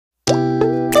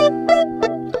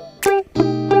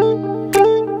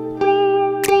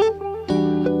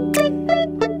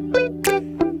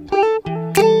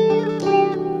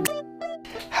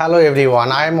Hello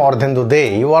everyone, I am Ardhendu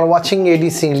Dey. You are watching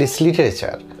ADC English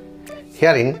Literature.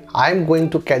 Herein, I am going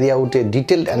to carry out a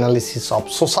detailed analysis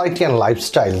of society and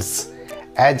lifestyles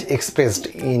as expressed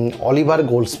in Oliver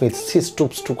Goldsmith's She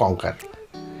Stoops To Conquer.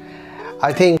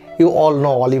 I think you all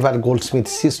know Oliver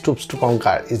Goldsmith's She Stoops To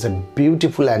Conquer is a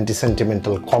beautiful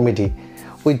anti-sentimental comedy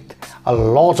with a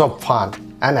lot of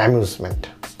fun and amusement.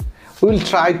 We will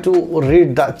try to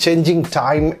read the changing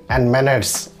time and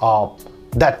manners of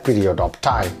that period of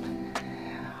time.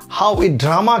 How a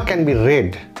drama can be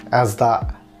read as the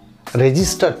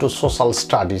register to social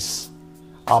studies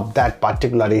of that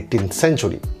particular 18th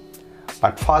century.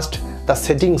 But first, the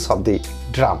settings of the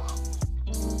drama.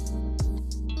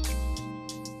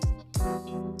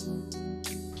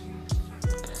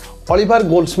 Oliver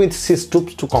Goldsmith's She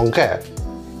Stoops To Conquer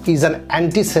is an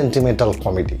anti-sentimental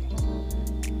comedy.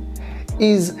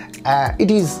 It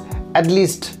is at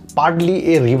least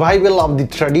partly a revival of the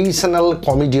traditional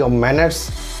comedy of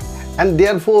manners and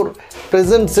therefore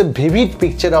presents a vivid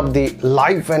picture of the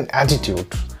life and attitude,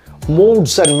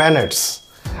 modes and manners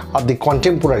of the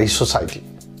contemporary society.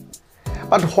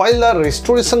 But while the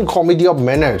restoration comedy of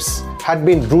manners had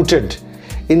been rooted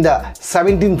in the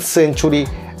 17th century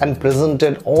and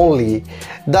presented only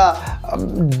the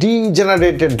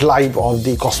degenerated life of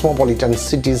the cosmopolitan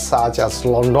cities such as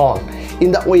London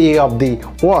in the way of the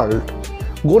world,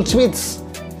 Goldsmith's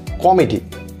comedy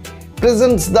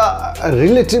presents the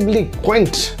relatively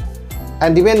quaint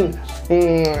and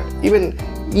even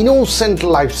innocent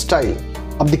lifestyle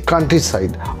of the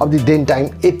countryside of the then time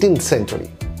 18th century.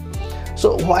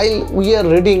 So while we are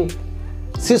reading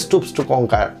She Stoops To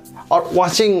Conquer or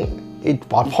watching it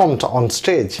performed on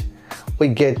stage, we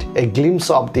get a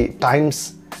glimpse of the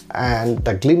times and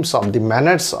the glimpse of the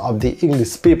manners of the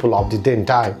English people of the then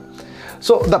time.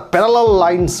 So the parallel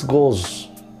lines goes,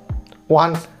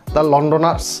 one, the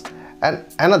Londoners, and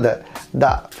another,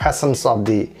 the fashions of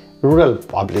the rural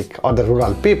public or the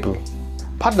rural people.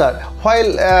 Further,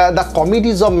 while the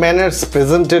comedies of manners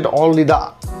presented only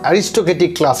the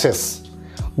aristocratic classes,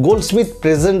 Goldsmith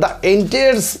presents the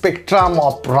entire spectrum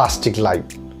of rustic life,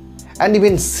 and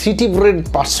even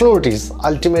city-bred personalities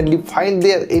ultimately find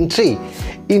their entry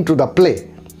into the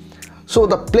play. So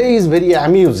the play is very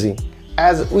amusing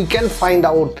as we can find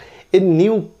out a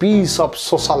new piece of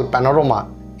social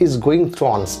panorama is going through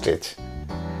on stage.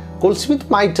 Goldsmith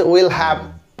might well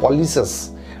have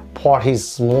policies for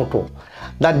his motto,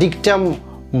 the dictum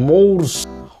mors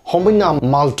hominem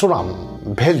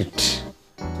maltorum velit,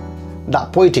 the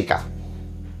poetica.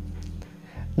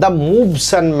 The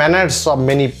moves and manners of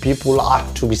many people are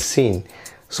to be seen.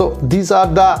 So these are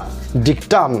the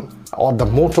dictum or the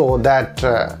motto that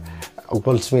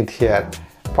Goldsmith here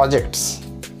projects.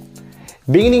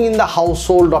 Beginning in the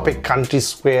household of a country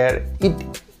square, it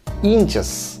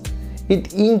inches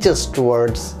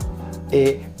towards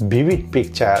a vivid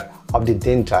picture of the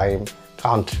then time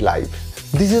country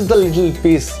life. This is the little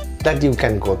piece that you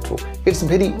can go through. It's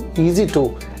very easy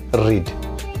to read.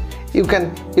 You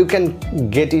can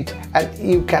get it and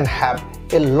you can have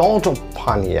a lot of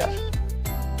fun here.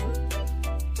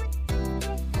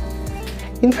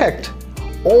 In fact,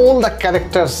 all the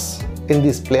characters in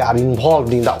this play are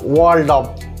involved in the world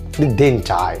of the then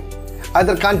time,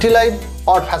 either country life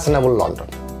or fashionable London.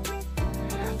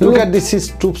 Look at the She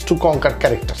Stoops To Conquer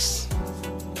characters.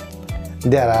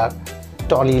 There are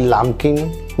Tony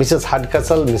Lumpkin, Mrs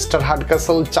Hardcastle, Mr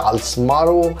Hardcastle, Charles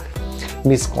Marlowe,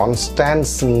 Miss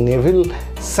Constance Neville,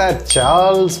 Sir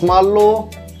Charles Marlowe,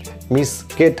 Miss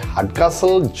Kate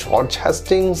Hardcastle, George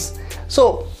Hastings.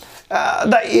 So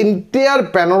the entire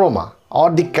panorama or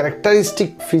the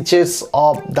characteristic features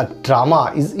of the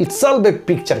drama is itself a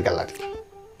picture gallery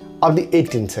of the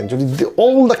 18th century.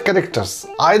 All the characters,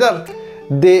 either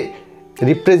they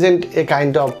represent a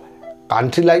kind of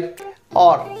country life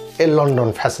or a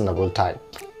London fashionable type,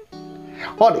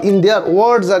 or in their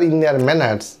words or in their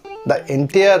manners, the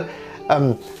entire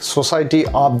society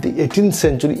of the 18th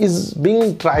century is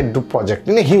being tried to project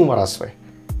in a humorous way.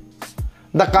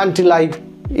 The country life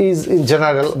is in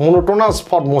general monotonous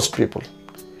for most people,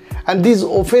 and this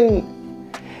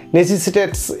often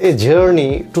necessitates a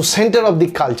journey to center of the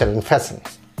culture and fashion.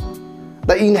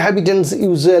 The inhabitants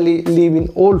usually live in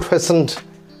old-fashioned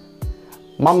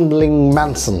mumbling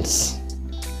mansions,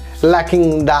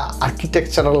 lacking the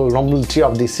architectural novelty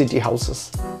of the city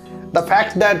houses. The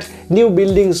fact that new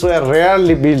buildings were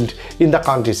rarely built in the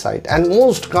countryside and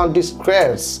most county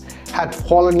squares had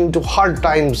fallen into hard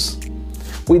times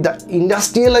with the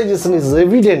industrialization is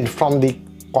evident from the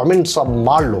comments of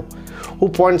Marlowe, who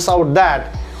points out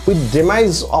that with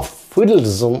demise of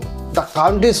feudalism, the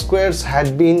county squares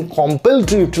had been compelled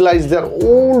to utilize their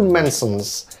old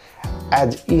mansions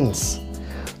as inns.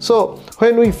 So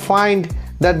when we find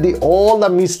that all the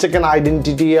mistaken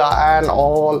identity and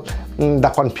all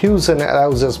the confusion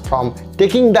arises from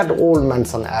taking that old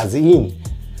mansion as inn.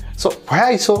 So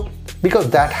why so? Because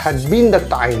that had been the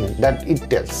time that it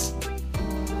tells.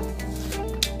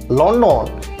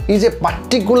 London is a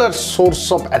particular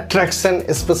source of attraction,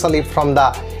 especially from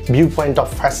the viewpoint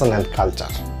of fashion and culture.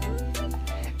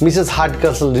 Mrs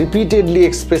Hardcastle repeatedly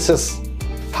expresses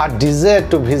her desire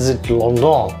to visit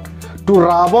London to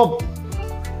rub up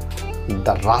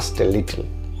the rust a little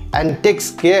and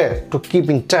takes care to keep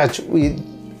in touch with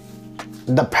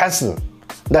the fashion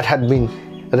that had been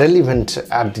relevant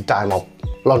at the time of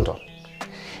London.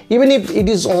 Even if it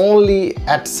is only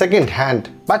at second hand,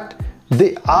 but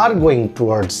they are going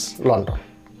towards London.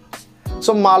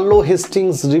 So Marlowe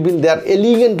Hastings reveal their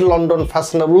elegant London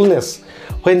fashionableness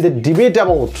when they debate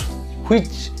about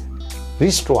which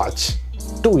wristwatch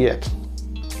to wear.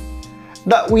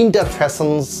 The winter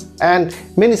fashions and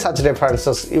many such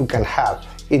references you can have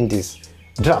in this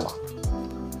drama.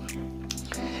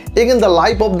 Again, the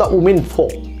life of the women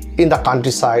folk in the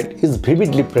countryside is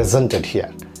vividly presented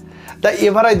here. The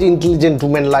average intelligent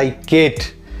woman like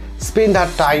Kate spend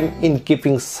her time in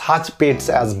keeping such pets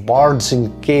as birds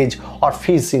in cage or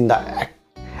fish in the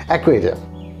aquarium,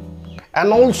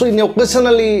 and also in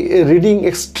occasionally reading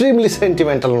extremely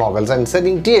sentimental novels and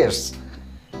shedding tears.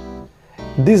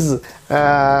 This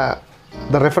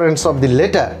the reference of the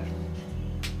letter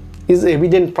is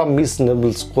evident from Miss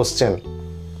Noble's question,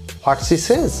 what she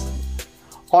says,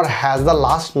 or has the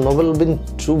last novel been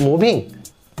too moving?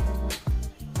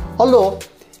 Although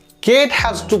Kate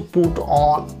has to put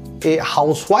on a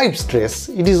housewife's dress,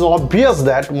 it is obvious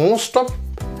that most of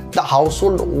the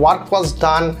household work was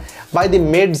done by the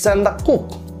maids and the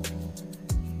cook.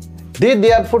 They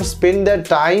therefore spend their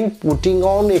time putting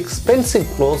on expensive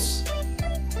clothes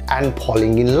and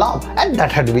falling in love, and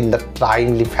that had been the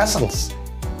timely fashions.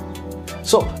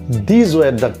 So these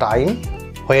were the time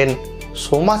when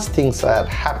so much things are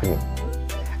happening,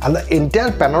 and the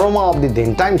entire panorama of the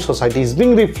then time society is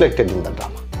being reflected in the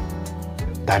drama.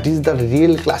 That is the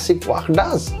real classic work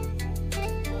does.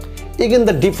 Again,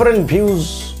 the different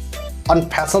views on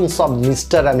fashions of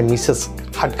Mr. and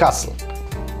Mrs. Hardcastle.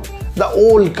 The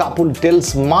old couple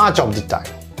tells much of the time.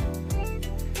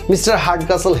 Mr.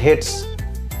 Hardcastle hates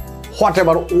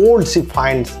whatever old she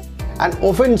finds and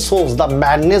often shows the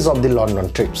madness of the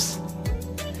London trips.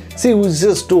 She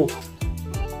wishes to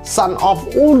son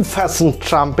of old-fashioned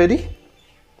trumpery,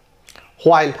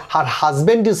 while her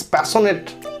husband is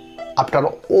passionate after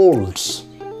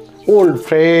old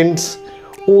friends,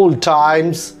 old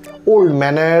times, old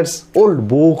manners, old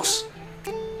books,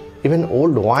 even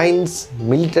old wines,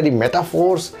 military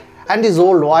metaphors, and his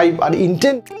old wife are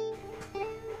indeed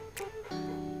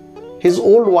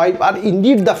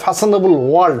the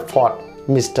fashionable world for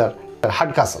Mr.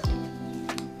 Hardcastle.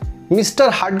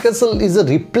 Mr. Hardcastle is a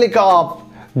replica of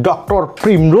Dr.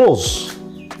 Primrose,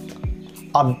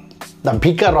 of the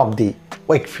vicar of the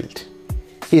Wakefield.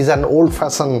 He is an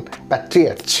old-fashioned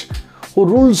patriarch who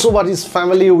rules over his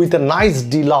family with a nice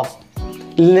deal of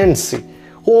leniency,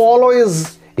 who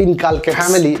always inculcates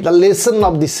family the lesson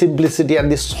of the simplicity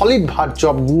and the solid virtue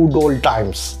of good old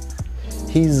times.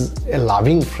 He is a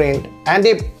loving friend and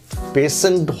a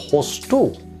patient host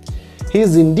too. He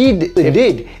is indeed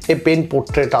a pen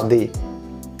portrait of the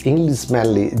English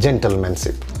manly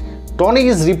gentlemanship. Tony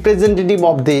is representative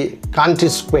of the country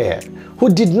square, who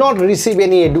did not receive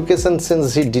any education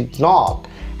since he did not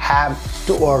have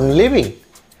to earn living.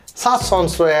 Such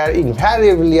sons were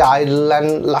invariably idle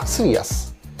and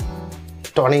luxurious.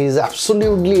 Tony is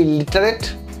absolutely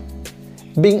illiterate,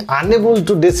 being unable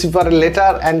to decipher a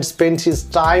letter and spends his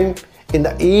time in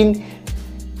the inn.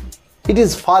 It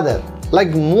is father, like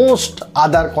most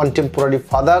other contemporary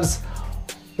fathers,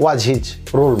 was his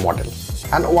role model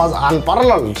and was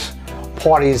unparalleled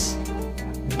for his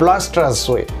blusterous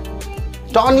way.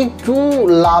 Tony too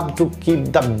loved to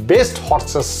keep the best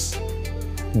horses,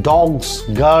 dogs,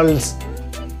 girls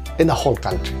in the whole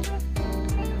country,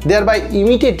 thereby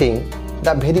imitating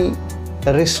the very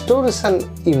restoration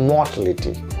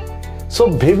immortality. So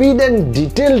vivid and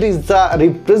detailed is the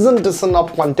representation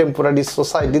of contemporary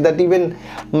society that even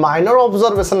minor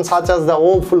observations such as the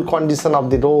woeful condition of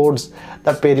the roads,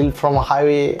 the peril from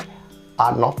highway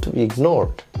are not to be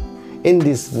ignored in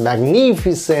this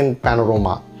magnificent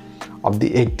panorama of the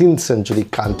 18th century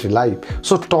country life.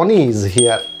 So Tony is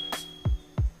here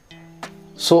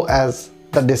so as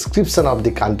the description of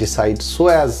the countryside, so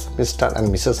as Mr. and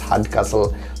Mrs.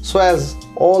 Hardcastle, so as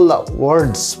all the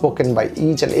words spoken by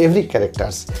each and every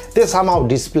characters. They somehow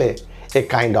display a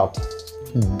kind of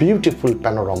beautiful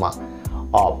panorama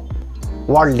of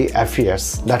worldly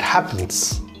affairs that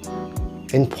happens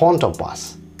in front of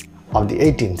us of the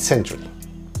 18th century.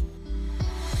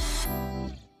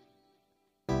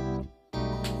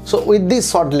 So with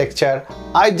this short lecture,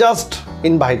 I just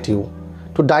invite you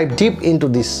to dive deep into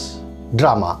this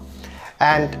drama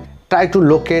and try to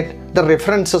locate the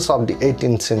references of the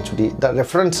 18th century, the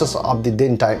references of the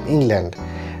then time England,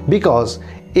 because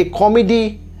a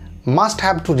comedy must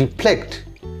have to reflect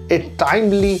a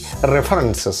timely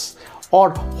references,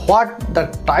 or what the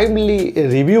timely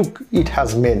rebuke it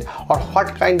has made, or what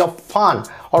kind of fun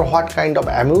or what kind of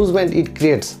amusement it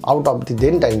creates out of the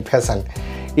then time fashion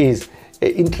is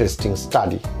an interesting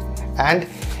study. And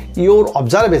your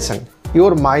observation,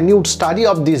 your minute study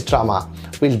of this drama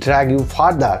will drag you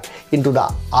further into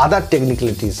the other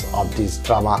technicalities of this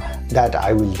drama that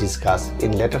I will discuss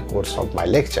in later course of my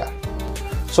lecture.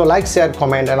 So like, share,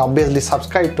 comment and obviously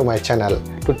subscribe to my channel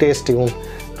to stay tuned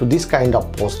to this kind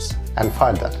of posts and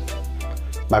further.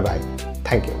 Bye bye.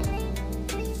 Thank you.